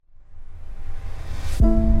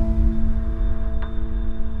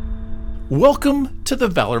Welcome to the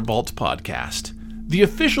Valor Vault Podcast, the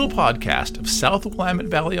official podcast of South Willamette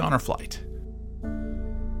Valley Honor Flight.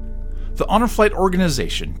 The Honor Flight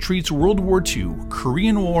organization treats World War II,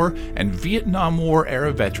 Korean War, and Vietnam War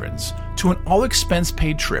era veterans to an all-expense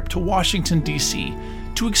paid trip to Washington, D.C.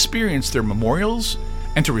 to experience their memorials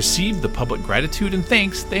and to receive the public gratitude and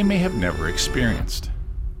thanks they may have never experienced.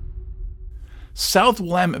 South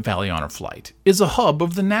Willamette Valley Honor Flight is a hub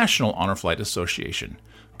of the National Honor Flight Association,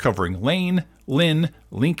 covering Lane, Lynn,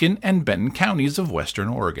 Lincoln, and Benton counties of western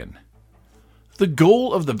Oregon. The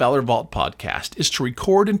goal of the Valor Vault podcast is to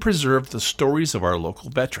record and preserve the stories of our local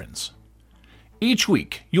veterans. Each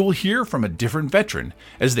week, you will hear from a different veteran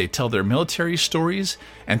as they tell their military stories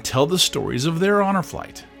and tell the stories of their honor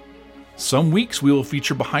flight. Some weeks we will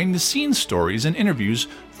feature behind-the-scenes stories and interviews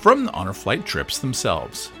from the honor flight trips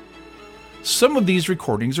themselves. Some of these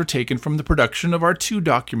recordings are taken from the production of our two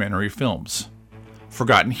documentary films.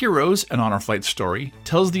 Forgotten Heroes, an honor flight story,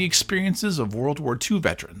 tells the experiences of World War II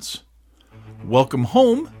veterans. Welcome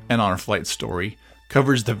Home, an honor flight story,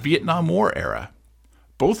 covers the Vietnam War era.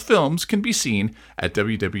 Both films can be seen at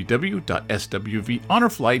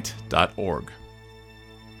www.swvhonorflight.org.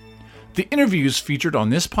 The interviews featured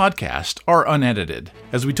on this podcast are unedited,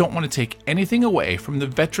 as we don't want to take anything away from the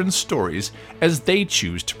veterans' stories as they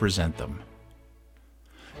choose to present them.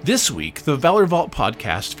 This week, the Valor Vault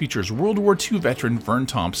podcast features World War II veteran Vern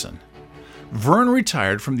Thompson. Vern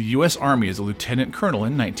retired from the U.S. Army as a lieutenant colonel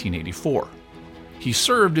in 1984. He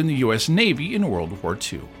served in the U.S. Navy in World War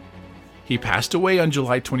II. He passed away on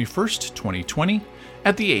July 21st, 2020,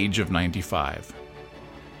 at the age of 95.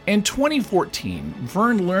 In 2014,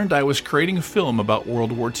 Vern learned I was creating a film about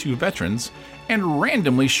World War II veterans and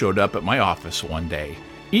randomly showed up at my office one day,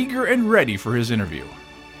 eager and ready for his interview.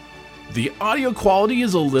 The audio quality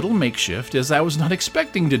is a little makeshift as I was not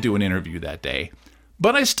expecting to do an interview that day,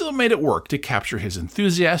 but I still made it work to capture his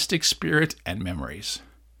enthusiastic spirit and memories.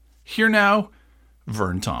 Here now,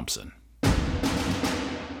 Vern Thompson.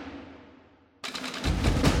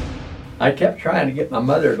 I kept trying to get my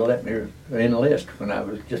mother to let me enlist when I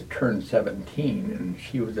was just turned 17, and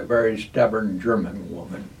she was a very stubborn German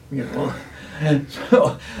woman, you know.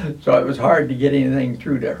 So it was hard to get anything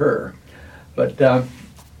through to her. But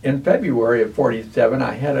in February of 47,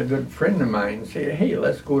 I had a good friend of mine say, hey,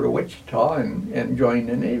 let's go to Wichita and join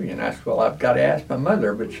the Navy. And I said, well, I've got to ask my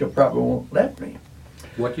mother, but she probably won't let me.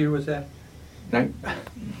 What year was that? In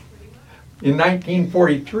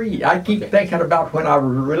 1943. I keep thinking about when I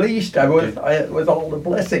was released. With all the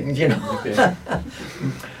blessings, you know. Okay.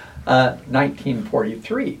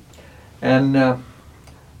 1943. And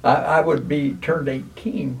I would be turned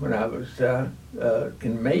 18 when I was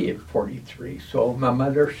in May of 43. So my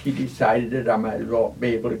mother, she decided that I might as well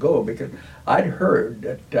be able to go because I'd heard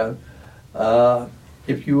that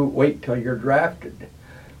if you wait till you're drafted,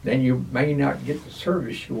 then you may not get the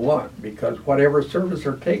service you want because whatever service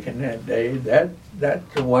are taken that day, that's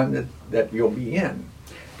the one that you'll be in.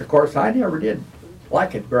 Of course, I never did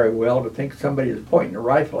like it very well to think somebody was pointing a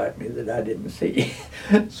rifle at me that I didn't see.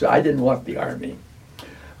 So I didn't want the Army.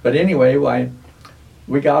 But anyway,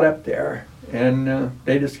 we got up there, and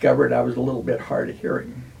they discovered I was a little bit hard of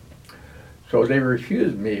hearing. So they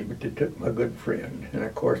refused me, but they took my good friend. And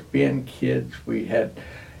of course, being kids, he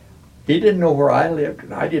didn't know where I lived,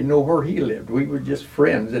 and I didn't know where he lived. We were just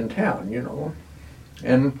friends in town, you know.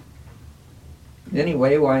 And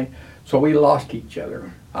anyway, so we lost each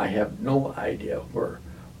other. I have no idea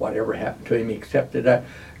whatever happened to him, except that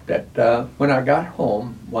when I got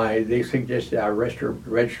home, they suggested I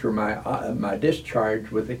register my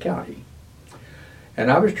discharge with the county. And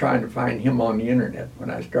I was trying to find him on the internet when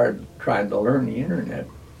I started trying to learn the internet.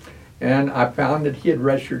 And I found that he had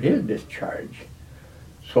registered his discharge.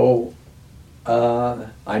 So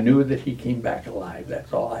I knew that he came back alive.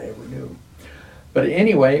 That's all I ever knew. But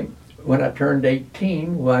anyway, when I turned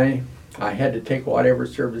 18, I had to take whatever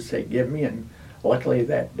service they give me, and luckily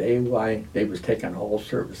that day, they was taking all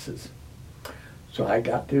services. So I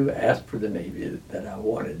got to ask for the Navy that I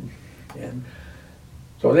wanted. And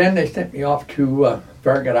so then they sent me off to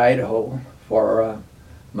Farragut, Idaho for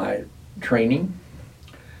my training.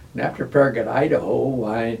 And after Farragut,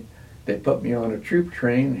 Idaho, they put me on a troop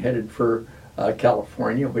train headed for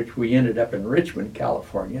California, which we ended up in Richmond,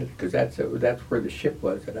 California, because that's where the ship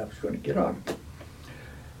was that I was going to get on.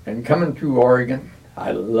 And coming through Oregon,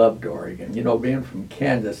 I loved Oregon. You know, being from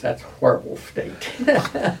Kansas, that's a horrible state.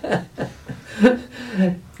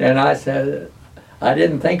 And I said, I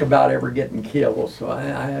didn't think about ever getting killed, so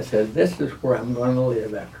I said, this is where I'm going to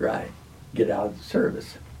live after I get out of the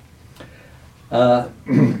service.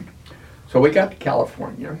 So we got to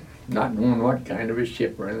California, not knowing what kind of a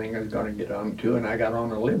ship or anything I was going to get on to, and I got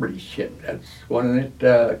on a Liberty ship. That's one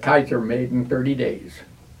that Kaiser made in 30 days.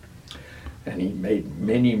 And he made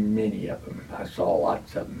many, many of them. I saw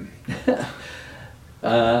lots of them.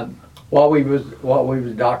 While we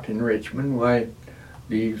was docked in Richmond,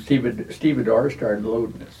 the stevedore started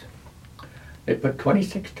loading us. They put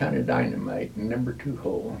 26 ton of dynamite in number 2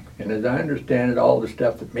 hole, and as I understand it, all the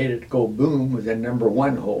stuff that made it go boom was in number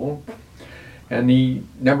 1 hole, and the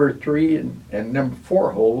number 3 and number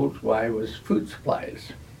 4 holes, was food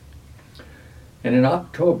supplies. And in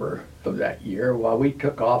October of that year, while we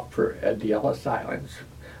took off at the Ellis Islands,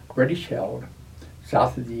 British held,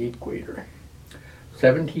 south of the equator,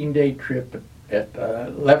 17-day trip at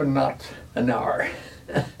 11 knots an hour.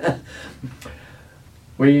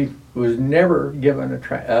 We was never given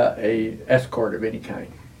a escort of any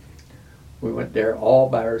kind. We went there all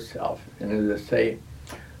by ourselves, and as I say,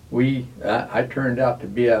 I turned out to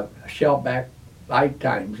be a shellback 5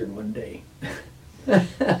 times in one day.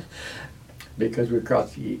 Because we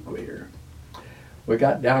crossed the equator. We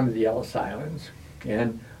got down to the Ellis Islands,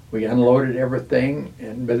 and we unloaded everything,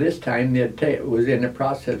 and by this time it was in the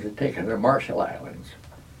process of taking the Marshall Islands.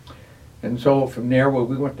 And so from there,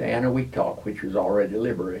 we went to Anahuac, which was already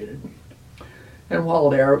liberated. And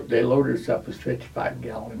while there, they loaded us up with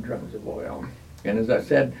 55-gallon drums of oil. And as I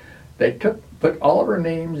said, they put all of our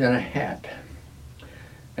names in a hat,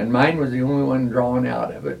 and mine was the only one drawn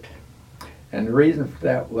out of it. And the reason for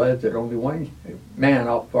that was that only one man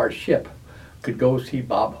off our ship could go see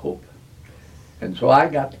Bob Hope. And so I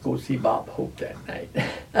got to go see Bob Hope that night,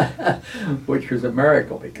 which was a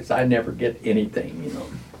miracle because I never get anything,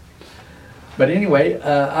 But anyway,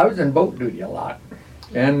 I was in boat duty a lot,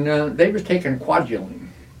 and they was taking quadrilline.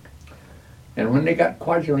 And when they got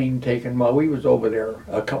quadrilline taken, we was over there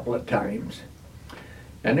a couple of times.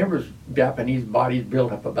 And there was Japanese bodies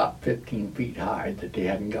built up about 15 feet high that they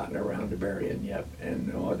hadn't gotten around to burying yet.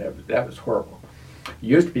 And that was horrible. It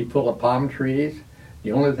used to be full of palm trees.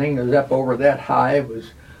 The only thing that was up over that high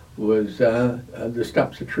was the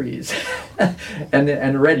stumps of trees. and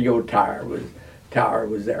the radio tower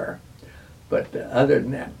was there. But other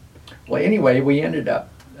than that, well, anyway, we ended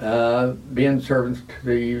up being servants to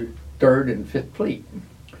the 3rd and 5th Fleet.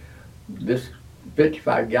 This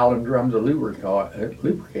 55-gallon drums of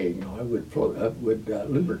lubricating oil would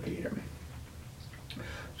lubricate them.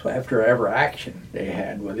 So after every action they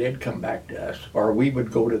had, they'd come back to us, or we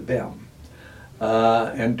would go to them,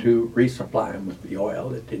 and to resupply them with the oil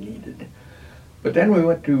that they needed. But then we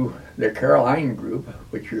went to the Caroline group,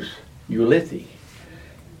 which was Ulysses.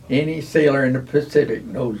 Any sailor in the Pacific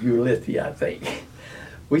knows Ulysses, I think.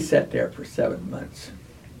 We sat there for 7 months.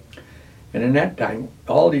 And in that time,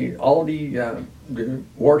 all the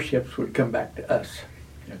warships would come back to us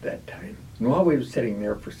at that time. And while we were sitting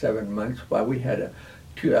there for 7 months, we had a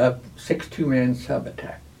 6 two-man sub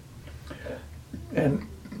attack. And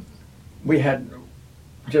we had,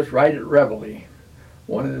 just right at Reveille,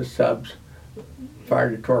 one of the subs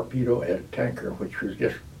fired a torpedo at a tanker, which was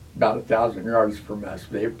just about 1,000 yards from us.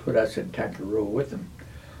 They put us in tanker row with them.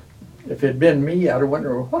 If it had been me, I'd have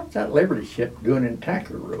wondered, what's that Liberty ship doing in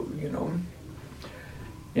tanker row,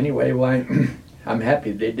 Anyway, I'm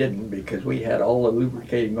happy they didn't, because we had all the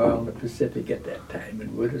lubricating oil in the Pacific at that time, and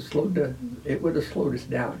it would have slowed us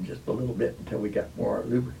down just a little bit until we got more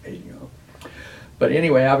lubricating oil. But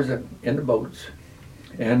anyway, I was in the boats,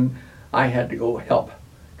 and I had to go help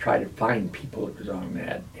try to find people that was on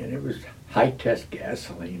that, and it was high-test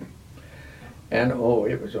gasoline. And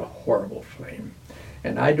it was a horrible flame.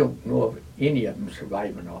 And I don't know of any of them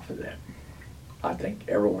surviving off of that. I think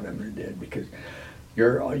every one of them is dead, because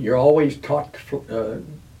you're always taught to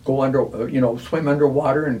go under, swim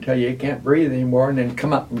underwater until you can't breathe anymore, and then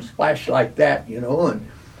come up and splash like that,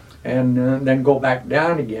 and then go back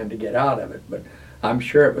down again to get out of it. But I'm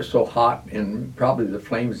sure it was so hot, and probably the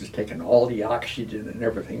flames has taken all the oxygen and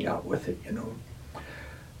everything out with it,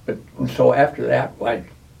 But so after that,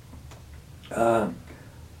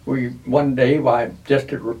 one day,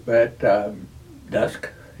 just at dusk,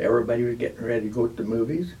 everybody was getting ready to go to the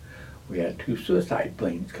movies. We had 2 suicide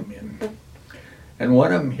planes come in. And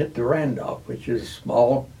one of them hit the Randolph, which is a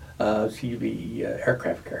small CV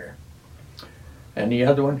aircraft carrier. And the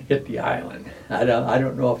other one hit the Island. I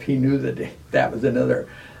don't know if he knew that was another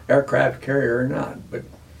aircraft carrier or not. But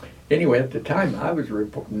anyway, at the time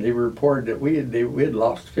they reported that we had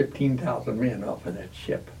lost 15,000 men off of that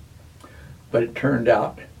ship. But it turned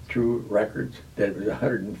out, through records, that it was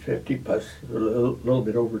 150, plus a little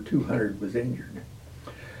bit over 200 was injured.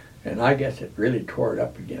 And I guess it really tore it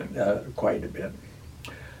up again quite a bit.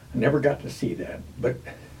 I never got to see that. But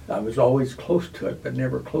I was always close to it, but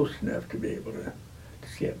never close enough to be able to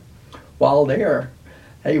see it. While there,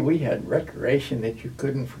 hey, we had recreation that you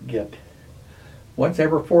couldn't forget. Once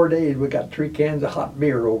every 4 days, we got 3 cans of hot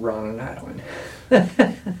beer over on an island.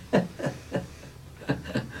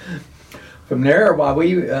 From there, while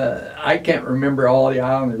I can't remember all the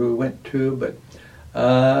islands we went to, but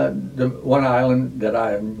the one island that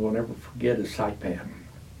I will never forget is Saipan.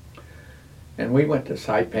 And we went to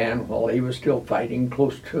Saipan while he was still fighting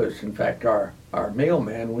close to us. In fact, our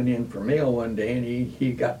mailman went in for mail one day, and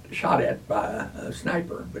he got shot at by a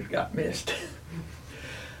sniper, but got missed.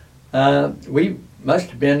 We must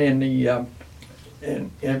have been in the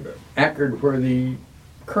anchored where the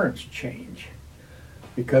currents change,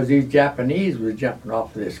 because these Japanese were jumping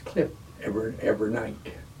off of this cliff every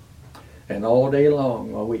night. And all day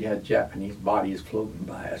long, well, we had Japanese bodies floating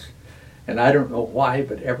by us. And I don't know why,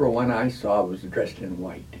 but everyone I saw was dressed in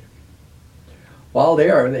white. While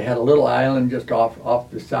there, they had a little island just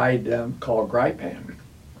off the side called Graipan.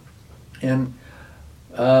 And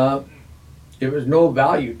it was no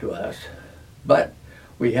value to us, but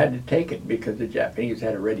we had to take it because the Japanese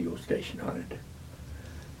had a radio station on it.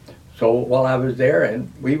 So while I was there,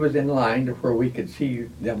 and we was in line to where we could see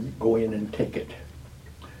them go in and take it.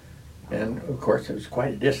 And of course, it was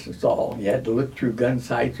quite a distance all. You had to look through gun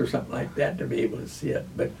sights or something like that to be able to see it.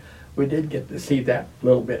 But we did get to see that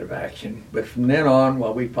little bit of action. But from then on,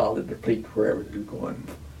 well, we followed the fleet wherever it was going.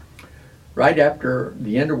 Right after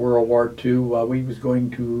the end of World War II, we was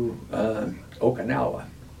going to Okinawa.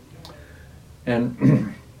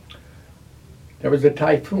 And there was a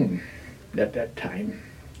typhoon at that time.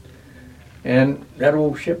 And that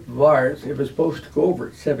old ship of ours, it was supposed to go over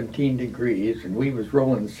at 17 degrees, and we was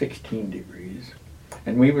rolling 16 degrees.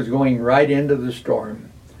 And we was going right into the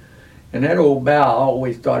storm. And that old bow, I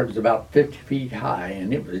always thought it was about 50 feet high,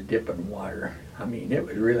 and it was dipping water. I mean, it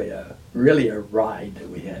was really a ride that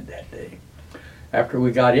we had that day. After we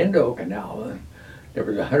got into Okinawa, there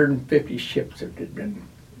was 150 ships that had been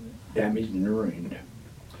damaged and ruined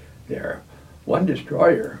there. One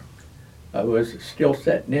destroyer was still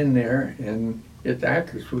sitting in there, and its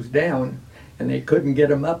anchors was down, and they couldn't get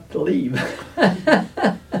them up to leave.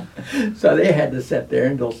 So they had to sit there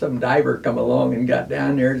until some diver come along and got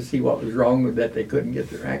down there to see what was wrong with that. They couldn't get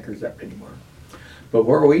their anchors up anymore. But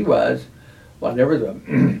where we was, well, there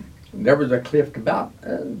was a cliff about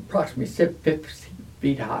approximately 50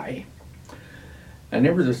 feet high, and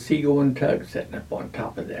there was a seagoing tug sitting up on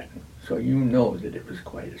top of that. So you know that it was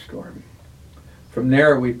quite a storm. From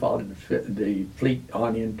there, we followed the fleet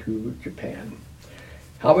on into Japan.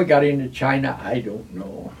 How we got into China, I don't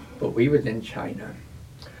know, but we was in China.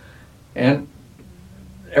 And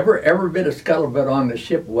every bit of scuttlebutt on the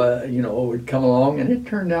ship would come along, and it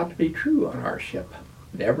turned out to be true on our ship.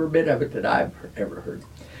 Every bit of it that I've ever heard.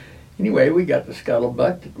 Anyway, we got the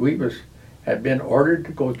scuttlebutt that we had been ordered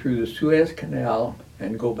to go through the Suez Canal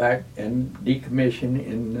and go back and decommission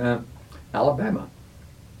in Alabama.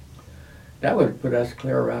 That would have put us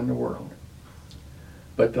clear around the world.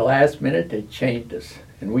 But the last minute, they changed us,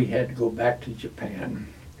 and we had to go back to Japan.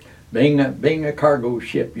 Being a cargo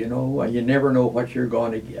ship, you never know what you're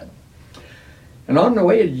going to get. And on the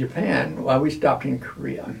way to Japan, we stopped in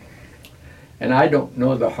Korea. And I don't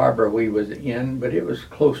know the harbor we was in, but it was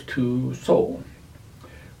close to Seoul.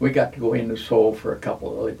 We got to go into Seoul for a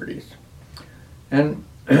couple of liberties. And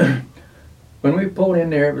when we pulled in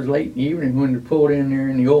there, it was late in the evening when we pulled in there,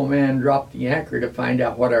 and the old man dropped the anchor to find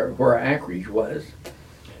out where our anchorage was.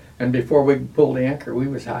 And before we pulled the anchor, we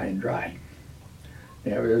was high and dry.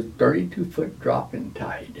 There was a 32-foot drop in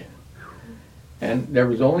tide. And there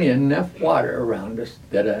was only enough water around us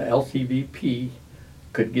that a LCVP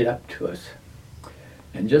could get up to us.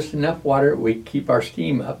 And just enough water, we'd keep our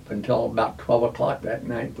steam up until about 12 o'clock that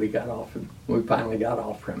night. We finally got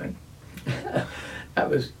off from it. That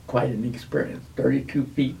was quite an experience. 32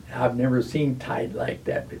 feet. I've never seen tide like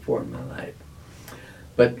that before in my life.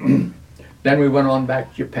 But then we went on back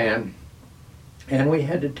to Japan, and we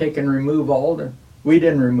had to take and remove we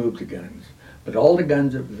didn't remove the guns, but all the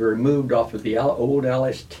guns that were removed off of the old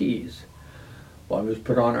LSTs, was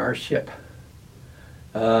put on our ship.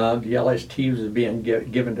 The LSTs was being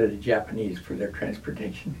given to the Japanese for their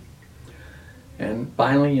transportation. And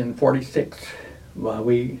finally in 46,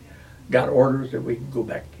 we got orders that we could go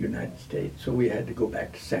back to the United States, so we had to go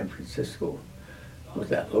back to San Francisco with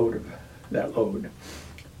that load.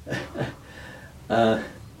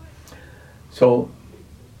 So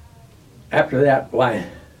after that,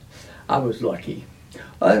 I was lucky.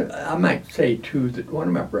 I might say too that one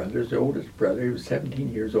of my brothers, the oldest brother, he was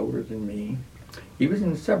 17 years older than me. He was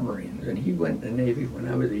in submarines, and he went in the Navy when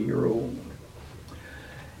I was a year old.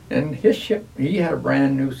 And his ship, he had a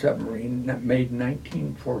brand new submarine that made in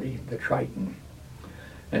 1940, the Triton.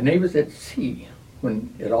 And they was at sea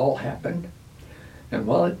when it all happened. And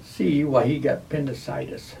while at sea, he got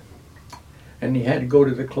appendicitis. And he had to go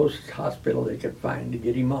to the closest hospital they could find to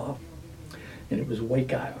get him off. And it was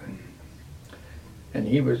Wake Island. And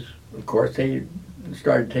he was, of course, they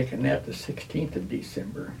started taking that the 16th of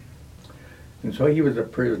December. And so he was a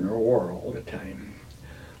prisoner of war all the time.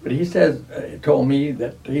 But he says, told me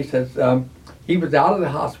that, he says, he was out of the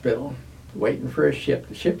hospital waiting for a ship.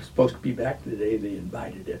 The ship was supposed to be back the day they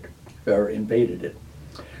invaded it.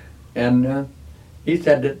 And he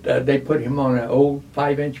said that they put him on an old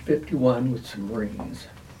 5-inch 51 with some Marines.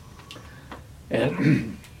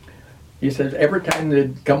 And he says every time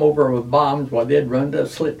they'd come over with bombs, they'd run to a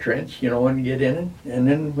slit trench, and get in it. And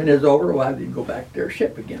then when it was over, they'd go back to their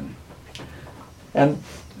ship again. And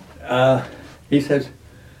he says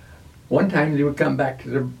one time they would come back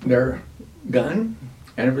to their gun,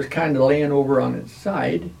 and it was kind of laying over on its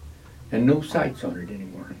side, and no sights on it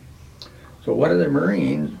anymore. So one of the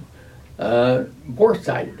Marines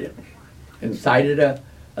bore-sighted it, and sighted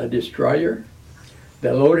a destroyer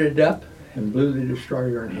that loaded it up and blew the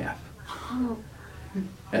destroyer in half. Oh.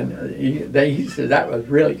 And he said that was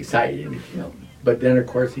really exciting. But then, of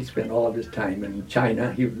course, he spent all of his time in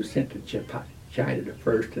China. He was sent to China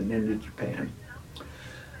first and then to Japan.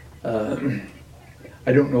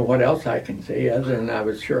 I don't know what else I can say other than I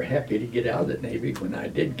was sure happy to get out of the Navy when I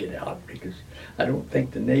did get out, because I don't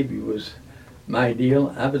think the Navy was my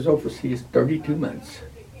deal. I was overseas 32 months.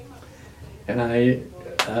 And I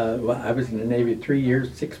was in the Navy 3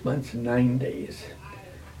 years, 6 months, and 9 days.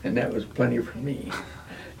 And that was plenty for me.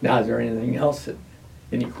 Now, is there anything else?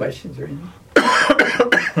 Any questions or anything?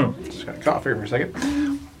 Just got a cough here for a second.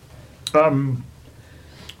 Do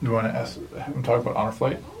you want to have him talk about honor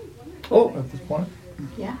flight? Oh, at this point.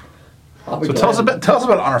 Yeah. So tell us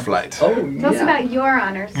about honor flight. Oh, tell us about your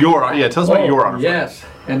honors. Tell us about your honor flight. Yes,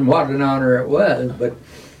 and what an honor it was. But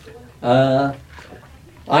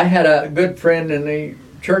I had a good friend in the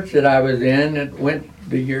church that I was in that went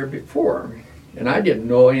the year before, and I didn't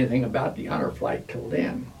know anything about the honor flight till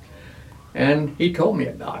then. And he told me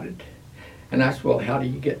about it. And I said, well, how do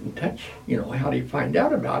you get in touch? How do you find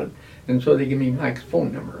out about it? And so they gave me Mike's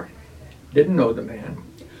phone number. Didn't know the man.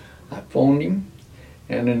 I phoned him,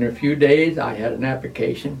 and in a few days I had an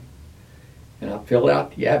application. And I filled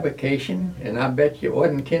out the application, and I bet you it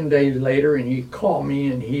wasn't 10 days later, and he called me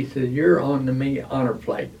and he said, you're on the honor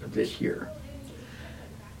flight of this year.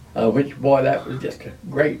 Which, boy, that was just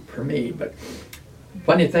great for me. But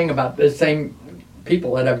funny thing about the same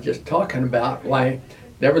people that I was just talking about,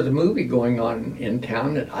 there was a movie going on in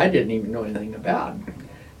town that I didn't even know anything about.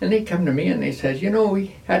 And they come to me and they says,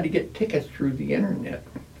 we had to get tickets through the internet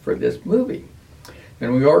for this movie.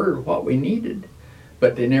 And we ordered what we needed,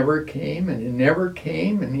 but they never came,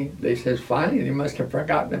 and they says, finally, they must have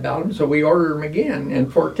forgotten about them, so we ordered them again,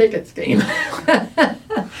 and 4 tickets came.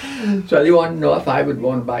 So they wanted to know if I would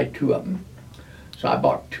want to buy 2 of them. So I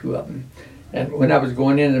bought 2 of them. And when I was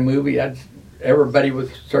going into the movie, everybody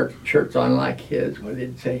with shirts on like his,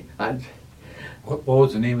 they'd say, What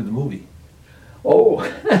was the name of the movie? Oh,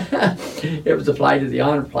 it was the Flight of the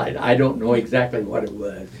Honor Flight. I don't know exactly what it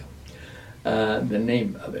was, the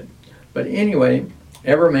name of it. But anyway,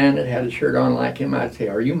 every man that had a shirt on like him, I'd say,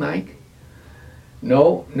 are you Mike?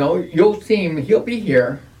 No, you'll see him. He'll be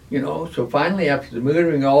here, So finally, after the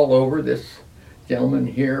moving all over, this gentleman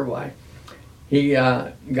here, he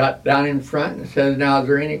got down in front and says, now, is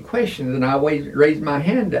there any questions? And I raised my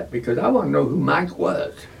hand up because I want to know who Mike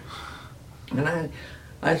was. And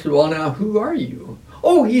I said, well, now, who are you?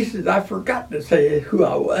 Oh, he says, I forgot to say who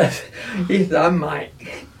I was. He said, I'm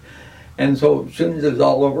Mike. And so as soon as it was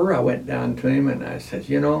all over, I went down to him and I said,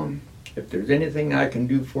 if there's anything I can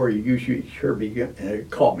do for you, you should sure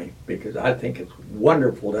call me, because I think it's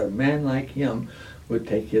wonderful that a man like him would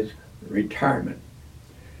take his retirement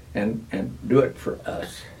and do it for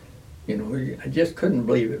us. I just couldn't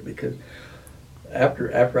believe it, because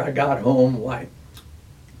after I got home,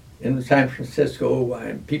 in San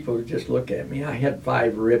Francisco, people would just look at me. I had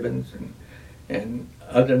 5 ribbons, and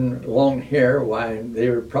other than long hair,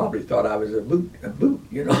 they probably thought I was a boot.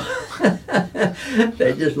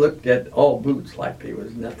 They just looked at all boots like they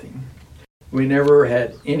was nothing. We never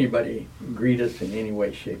had anybody greet us in any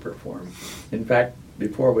way, shape, or form. In fact,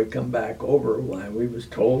 before we come back over, we was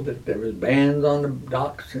told that there was bands on the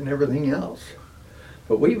docks and everything else.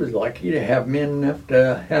 But we was lucky to have men enough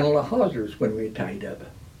to handle the hawsers when we tied up.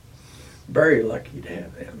 Very lucky to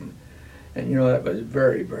have them. And that was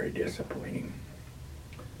very, very disappointing.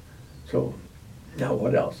 So, now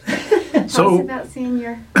what else? Tell us about seeing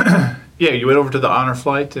your... Yeah, you went over to the honor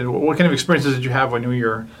flight, and what kind of experiences did you have when you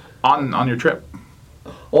were on your trip?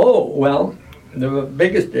 Oh, well, the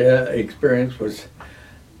biggest experience was,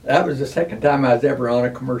 that was the second time I was ever on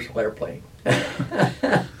a commercial airplane.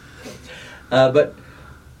 But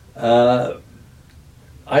I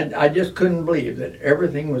just couldn't believe that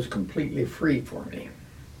everything was completely free for me.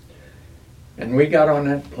 And we got on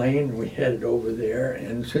that plane and we headed over there,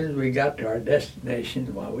 and as soon as we got to our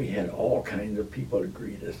destination, well, we had all kinds of people to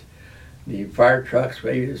greet us. The fire trucks,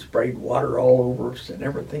 they sprayed water all over us and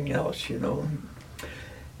everything else, you know.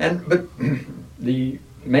 But the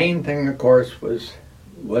main thing, of course, was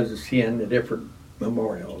seeing the different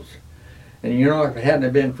memorials. And you know, if it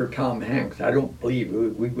hadn't been for Tom Hanks, I don't believe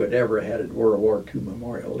we would ever have had a World War II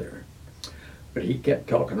memorial there. But he kept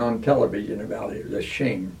talking on television about it. It was a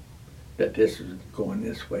shame that this was going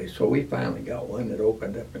this way. So we finally got one that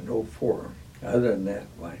opened up in '04. Other than that,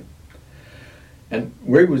 why? And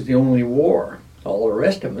we was the only war. All the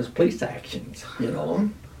rest of them was police actions, you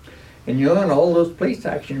know. And you know, in all those police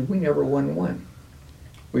actions, we never won one.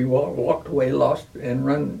 We walked away, lost,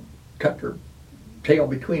 and cut her tail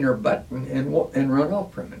between her butt and run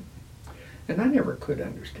off from it. And I never could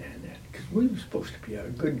understand that, because we were supposed to be a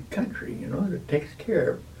good country, you know, that takes care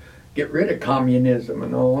of, get rid of communism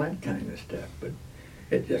and all that kind of stuff. But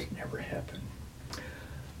it just never happened.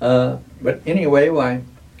 But anyway,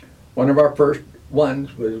 one of our first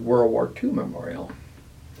ones was World War II Memorial.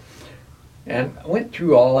 And I went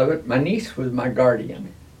through all of it. My niece was my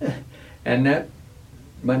guardian. And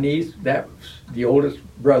my niece, that was, the oldest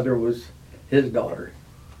brother was his daughter.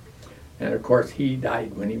 And of course he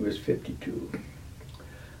died when he was 52.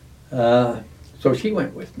 So she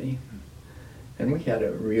went with me. And we had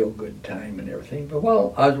a real good time and everything. But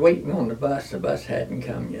while I was waiting on the bus hadn't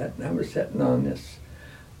come yet. And I was sitting on this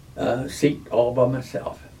seat all by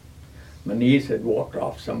myself. My niece had walked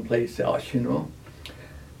off someplace else, you know.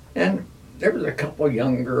 And there was a couple of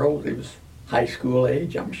young girls. They was high school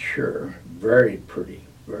age, I'm sure. Very pretty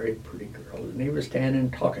girls. And they were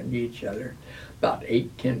standing talking to each other about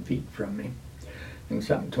 8-10 feet from me. And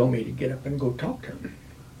something told me to get up and go talk to them.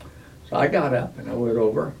 So I got up and I went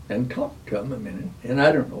over and talked to them a minute. And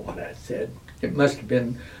I don't know what I said. It must have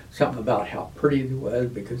been something about how pretty it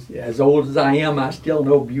was, because as old as I am, I still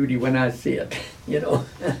know beauty when I see it, you know.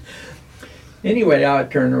 Anyway, I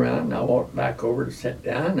turned around and I walked back over to sit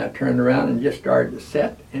down, and I turned around and just started to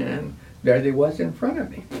sit, and there they was in front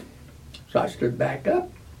of me. So I stood back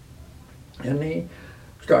up, and they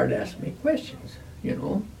started asking me questions, you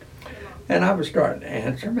know. And I was starting to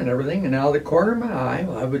answer them and everything, and out of the corner of my eye,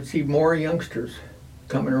 I would see more youngsters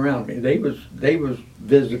coming around me. They was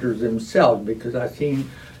visitors themselves, because I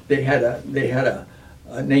seen they had a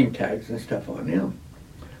name tags and stuff on them.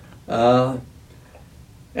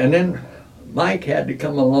 And then Mike had to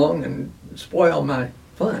come along and spoil my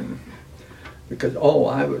fun, because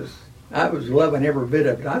I was loving every bit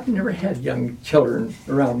of it. I've never had young children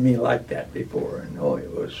around me like that before, and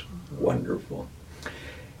it was wonderful.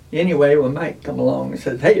 Anyway, when Mike come along and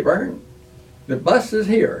says, "Hey, Vern, the bus is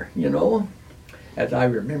here," you know, as I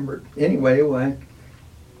remembered. Anyway,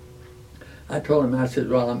 I told him, I said,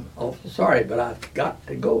 "Well, I'm awful sorry, but I've got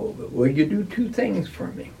to go. But will you do 2 things for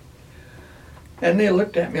me?" And they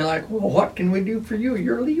looked at me like, "Well, what can we do for you?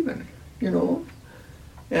 You're leaving, you know."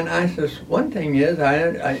 And I says, "One thing is,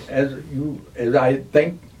 as I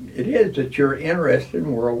think it is, that you're interested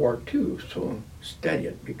in World War II, so study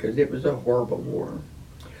it, because it was a horrible war."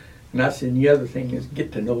 And I said, "The other thing is,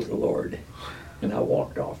 get to know the Lord." And I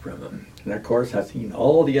walked off from him. And of course, I seen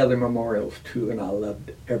all the other memorials too, and I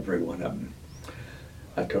loved every one of them.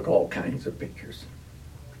 I took all kinds of pictures.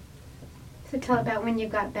 So tell about when you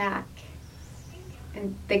got back,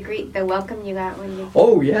 and the welcome you got when you...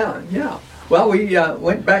 Oh, yeah. Well, we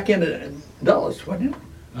went back into Dulles, wasn't it?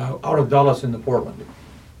 Out of Dulles into Portland.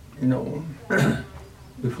 No.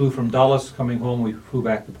 We flew from Dulles, coming home, we flew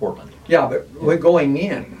back to Portland. Yeah, but we're going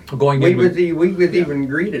in. Going in. We was even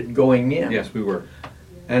greeted going in. Yes, we were.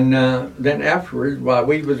 And then afterwards, while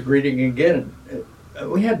we was greeting again,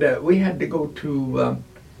 we had to go to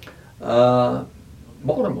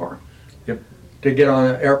Baltimore. Yep. To get on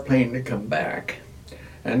an airplane to come back.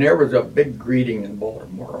 And there was a big greeting in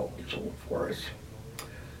Baltimore also for us.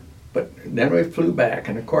 But then we flew back,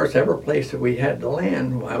 and of course, every place that we had to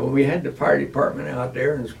land, we had the fire department out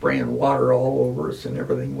there and spraying water all over us and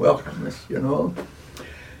everything, welcoming us, you know.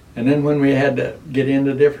 And then when we had to get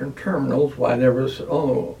into different terminals, there was,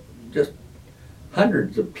 just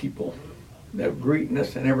hundreds of people that were greeting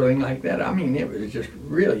us and everything like that. I mean, it was just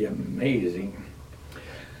really amazing.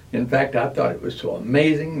 In fact, I thought it was so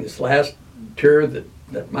amazing, this last tour, that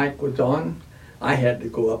that Mike was on, I had to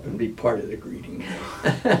go up and be part of the greeting.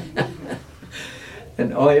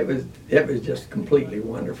 And it was just completely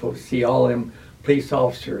wonderful to see all them police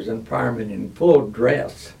officers and firemen in full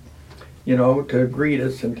dress, you know, to greet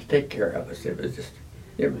us and to take care of us. It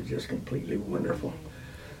was just completely wonderful.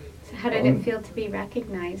 So how did it feel to be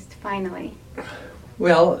recognized finally?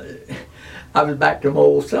 Well, I was back to my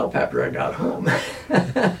old self after I got home.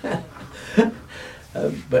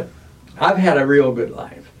 But I've had a real good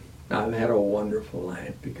life. I've had a wonderful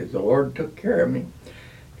life because the Lord took care of me.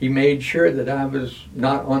 He made sure that I was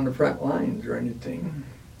not on the front lines or anything.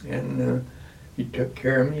 And he took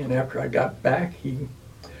care of me. And after I got back, he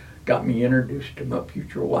got me introduced to my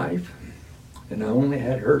future wife. And I only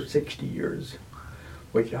had her 60 years,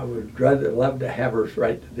 which I would rather love to have her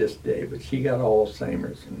right to this day. But she got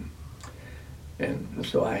Alzheimer's, and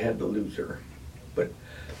so I had to lose her.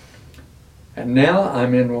 And now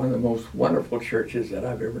I'm in one of the most wonderful churches that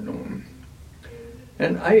I've ever known.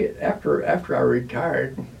 And after I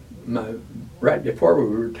retired, right before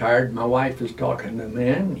we retired, my wife was talking to a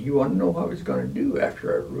man, and he wanted to know what I was going to do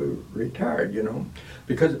after I retired, you know.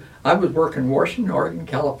 Because I was working in Washington, Oregon,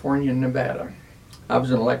 California, and Nevada. I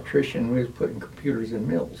was an electrician. We was putting computers in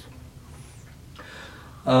mills.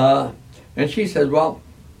 And she said, well,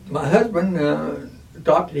 my husband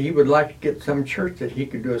thought that he would like to get some church that he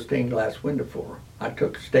could do a stained glass window for. I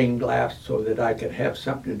took stained glass so that I could have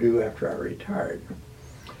something to do after I retired.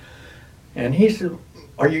 And he said,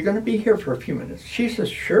 are you going to be here for a few minutes? She says,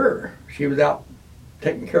 sure. She was out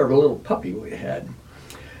taking care of a little puppy we had.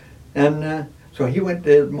 And so he went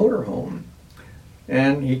to the motorhome,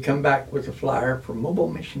 and he come back with a flyer for Mobile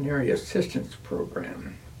Missionary Assistance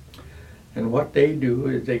Program. And what they do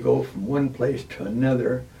is they go from one place to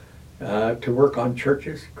another to work on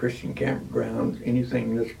churches, Christian campgrounds,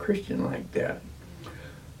 anything that's Christian like that.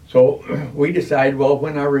 So we decided, well,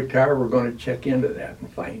 when I retire, we're going to check into that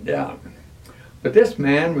and find out. But this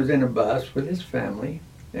man was in a bus with his family,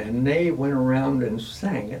 and they went around and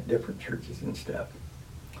sang at different churches and stuff.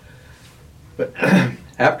 But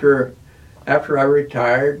after I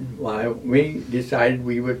retired, we decided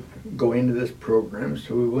we would go into this program,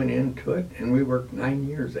 so we went into it, and we worked 9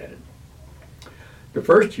 years at it. The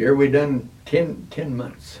first year we done 10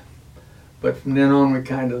 months, but from then on we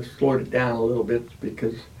kind of slowed it down a little bit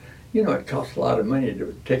because, you know, it costs a lot of money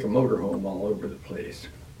to take a motorhome all over the place.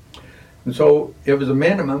 And so it was a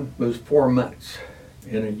minimum, it was 4 months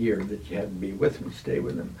in a year that you had to be with them, stay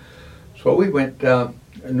with them. So we went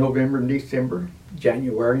November and December,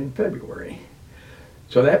 January and February.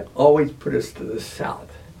 So that always put us to the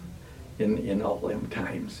south in all them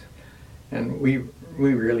times. And we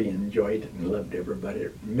really enjoyed it and loved everybody.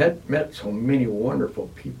 Met so many wonderful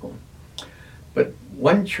people. But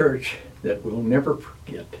one church that we'll never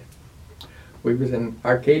forget, we was in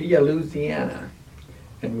Arcadia, Louisiana,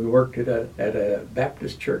 and we worked at a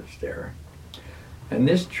Baptist church there. And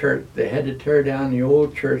this church, they had to tear down the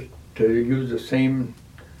old church to use the same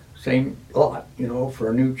lot, you know,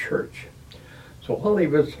 for a new church. So while he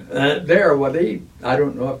was there, I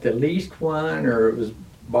don't know if they leased one or it was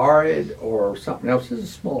borrowed or something else. It's a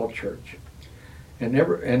small church.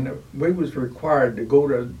 And we was required to go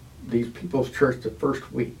to these people's church the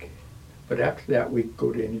first week. But after that, we could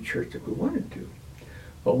go to any church that we wanted to.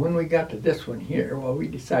 But when we got to this one here, well, we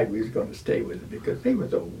decided we was going to stay with it because they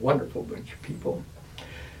was a wonderful bunch of people.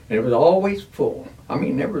 And it was always full. I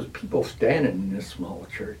mean, there was people standing in this small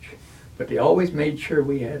church, but they always made sure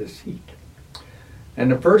we had a seat.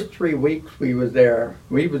 And the first 3 weeks we was there,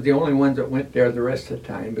 we was the only ones that went there the rest of the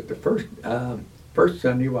time. But the first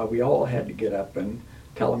Sunday, well, we all had to get up and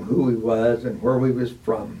tell them who we was and where we was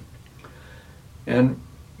from.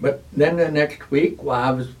 But then the next week,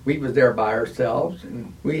 we was there by ourselves,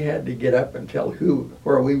 and we had to get up and tell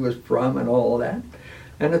where we was from and all that.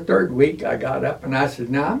 And the third week, I got up and I said,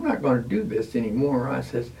 now I'm not going to do this anymore. I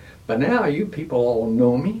says, but now you people all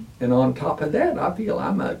know me, and on top of that, I feel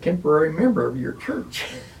I'm a temporary member of your church.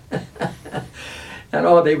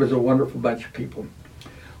 And they was a wonderful bunch of people.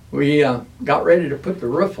 We got ready to put the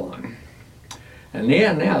roof on, and they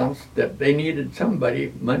announced that they needed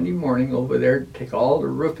somebody Monday morning over there to take all the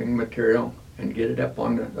roofing material and get it up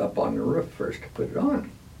on the roof first to put it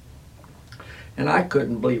on. And I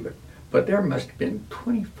couldn't believe it. But there must have been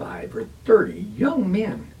 25 or 30 young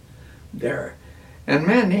men there. And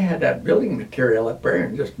man, they had that building material up there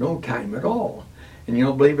in just no time at all. And you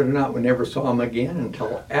know, believe it or not, we never saw them again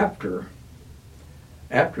until after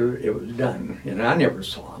it was done. And I never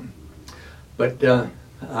saw them. But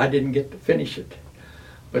I didn't get to finish it.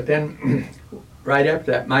 But then, right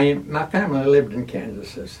after that, my family lived in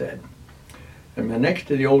Kansas, I said. And my next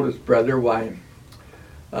to the oldest brother,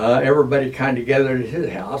 everybody kind of gathered at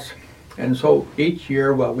his house. And so each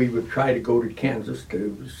year, we would try to go to Kansas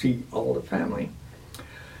to see all the family.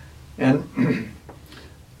 And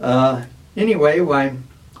anyway,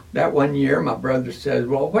 that one year, my brother says,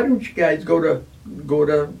 well, why don't you guys go to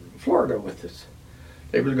Florida with us?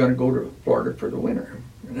 They were going to go to Florida for the winter.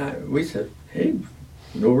 And we said, hey,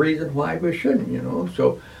 no reason why we shouldn't, you know.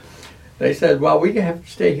 So they said, well, we have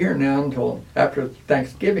to stay here now until after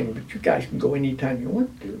Thanksgiving, but you guys can go anytime you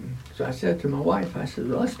want to. So I said to my wife, I said,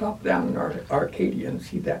 well, let's stop down in Arcadia and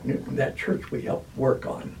see that church we helped work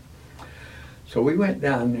on. So we went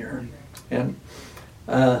down there, and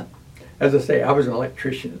as I say, I was an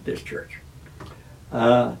electrician at this church.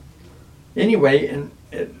 Anyway, and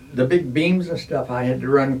the big beams and stuff, I had to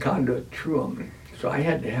run conduit through them. So I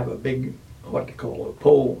had to have a big, what they call a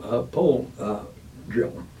pole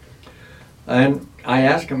drill. And I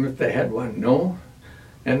asked them if they had one. No.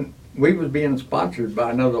 And we was being sponsored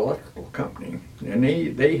by another electrical company, and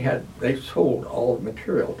they sold all the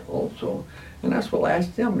material also. And that's what I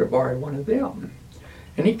asked them to borrow one of them.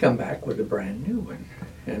 And he come back with a brand new one.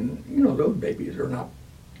 And you know, those babies are not,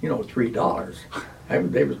 you know, $3.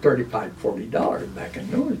 They was $35, $40 back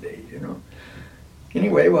in those days, you know.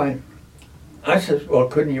 Anyway, I says, well,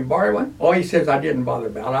 couldn't you borrow one? Oh, he says, I didn't bother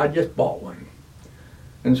about it. I just bought one.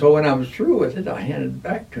 And so when I was through with it, I handed it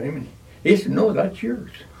back to him, and he said, no, that's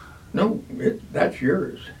yours. No, that's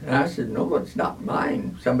yours. And I said, no, it's not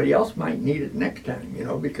mine. Somebody else might need it next time, you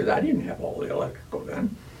know, because I didn't have all the electrical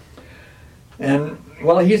done. And,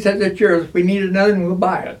 well, he said, it's yours. If we need another one, we'll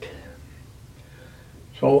buy it.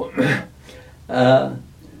 So the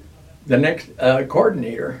next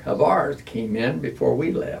coordinator of ours came in before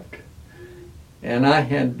we left. And I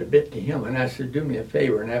handed the bit to him, and I said, do me a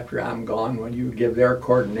favor, and after I'm gone, will you give their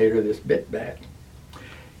coordinator this bit back?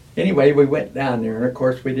 Anyway, we went down there, and of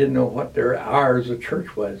course we didn't know what their hours of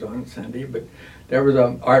church was on Sunday, but there was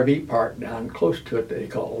an RV park down close to it they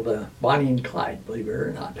called Bonnie and Clyde, believe it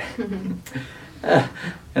or not.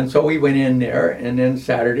 And so we went in there, and then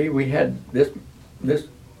Saturday we had this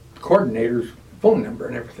coordinator's phone number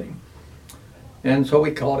and everything. And so we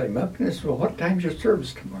called him up, and I said, well, what time's your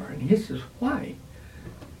service tomorrow? And he says, why?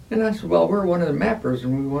 And I said, well, we're one of the mappers,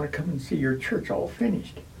 and we want to come and see your church all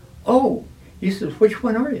finished. Oh, he says, which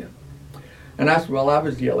one are you? And I said, well, I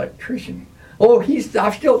was the electrician. Oh,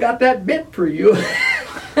 I've still got that bit for you.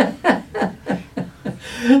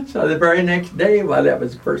 So the very next day, well, that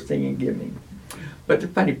was the first thing he gave me. But the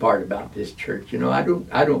funny part about this church, you know, I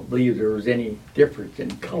don't believe there was any difference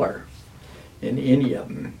in color in any of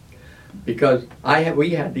them, because we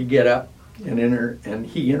had to get up and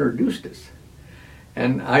he introduced us.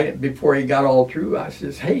 And before he got all through, I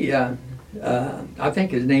says, hey, I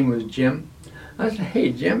think his name was Jim. I said,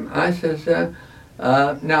 hey, Jim. I says,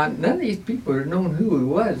 now, none of these people would have known who he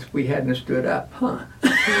was if we hadn't stood up, huh?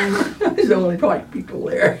 There's only white people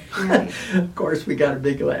there. Right. Of course, we got a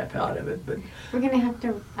big laugh out of it, but we're going to have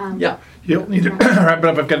to... yeah. You'll need to wrap it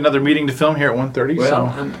up. I've got another meeting to film here at 1:30.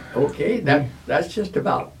 Well, okay. That's just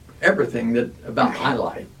about everything about my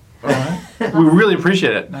life. All right. We really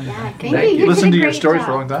appreciate it. Yeah, thank you. Listened to your story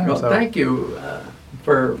for a long time. Well, so. Thank you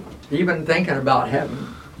for even thinking about having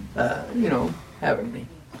me.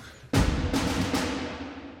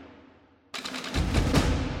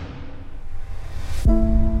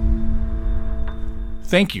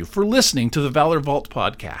 Thank you for listening to the Valor Vault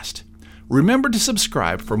Podcast. Remember to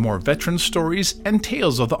subscribe for more veteran stories and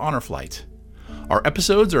tales of the Honor Flight. Our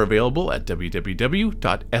episodes are available at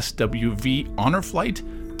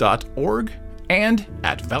www.swvhonorflight.org and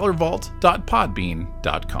at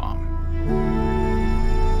valorvault.podbean.com.